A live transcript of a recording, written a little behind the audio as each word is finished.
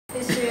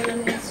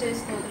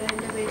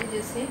എൻ്റെ പേര്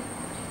ജെസ്സി.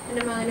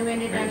 എൻ്റെ മകന്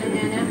വേണ്ടിയിട്ടാണ്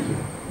ഞാൻ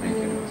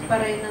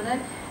പറയുന്നത്.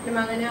 എൻ്റെ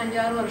മകന്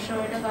 5-6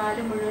 വർഷമായിട്ട്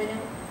കാല്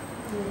മുഴുവനും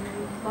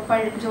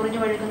ചൊറിഞ്ഞു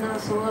പഴുക്കുന്ന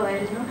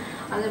അസുഖമായിരുന്നു.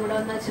 അതിവിടെ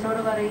വന്ന്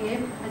അച്ഛനോട്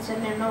പറയുകയും അച്ഛൻ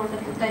എണ്ണ കൊണ്ട്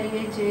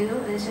തരികയും ചെയ്തു.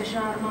 അതിനുശേഷം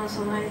 6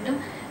 മാസമായിട്ട്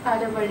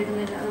കാല്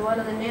പഴുക്കുന്നില്ല.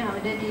 അതുപോലെ തന്നെ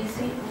അവൻ്റെ TC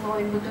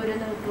കോയമ്പത്തൂരിൽ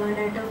നിന്ന്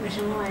കിട്ടുവാനായിട്ട്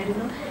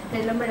വിഷമമായിരുന്നു.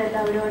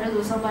 ചെല്ലുമ്പോഴെല്ലാം അവരോരോ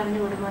ദിവസം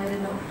പറഞ്ഞു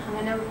വിടുമായിരുന്നു.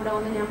 അങ്ങനെ ഇവിടെ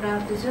വന്ന് ഞാൻ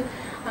പ്രാർത്ഥിച്ചു,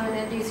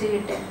 അങ്ങനെ TC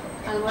കിട്ടി.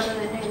 അതുപോലെ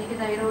തന്നെ എനിക്ക്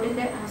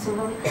തൈറോയിഡിൻ്റെ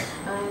അസുഖം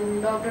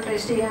ഡോക്ടർ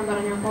ടെസ്റ്റ് ചെയ്യാൻ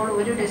പറഞ്ഞു. അപ്പോൾ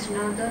ഒരു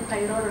ടെസ്റ്റിനകത്ത്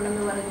തൈറോയിഡ്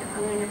ഉണ്ടെന്ന് പറഞ്ഞു.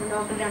 അത് കഴിഞ്ഞപ്പോൾ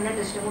ഡോക്ടർ 2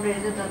 ടെസ്റ്റും കൂടെ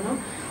എഴുതി തന്നു.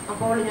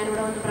 അപ്പോൾ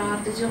ഞാനിവിടെ വന്ന്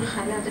പ്രാർത്ഥിച്ചു,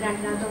 അതിനകത്ത്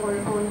 2-നും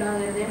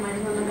കുഴപ്പമുണ്ടാകരുതേ,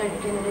 മരുന്നൊന്നും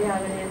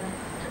കഴിക്കാനിടയാകരുതെന്ന്.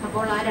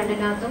 അപ്പോൾ ആ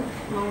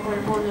 2-നും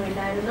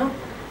കുഴപ്പമൊന്നുമില്ലായിരുന്നു.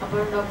 അപ്പോൾ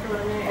ഡോക്ടർ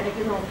പറഞ്ഞു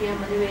ഇടയ്ക്ക് നോക്കിയാൽ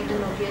മതി, വെയിറ്റ്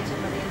നോക്കിയാൽ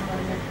മതി എന്ന്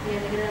പറഞ്ഞു. ഈ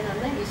അനുഗ്രഹം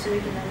തന്ന്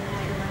ഈശോയ്ക്ക്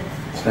നന്നായിരുന്നു.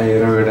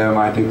 തൈറോയിഡ്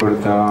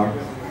മാറ്റിക്കൊടുത്ത,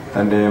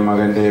 തൻ്റെ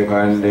മകൻ്റെ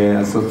കാലിൻ്റെ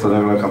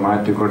അസ്വസ്ഥതകളൊക്കെ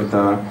മാറ്റിക്കൊടുത്ത,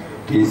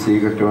 TC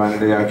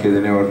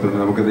കിട്ടുവാനിടയാക്കിയതിനെ ഓർത്തിട്ട്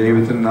നമുക്ക്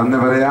ദൈവത്തിന് നന്ദി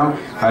പറയാം.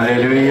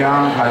 Hallelujah,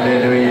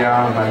 hallelujah,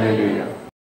 hallelujah.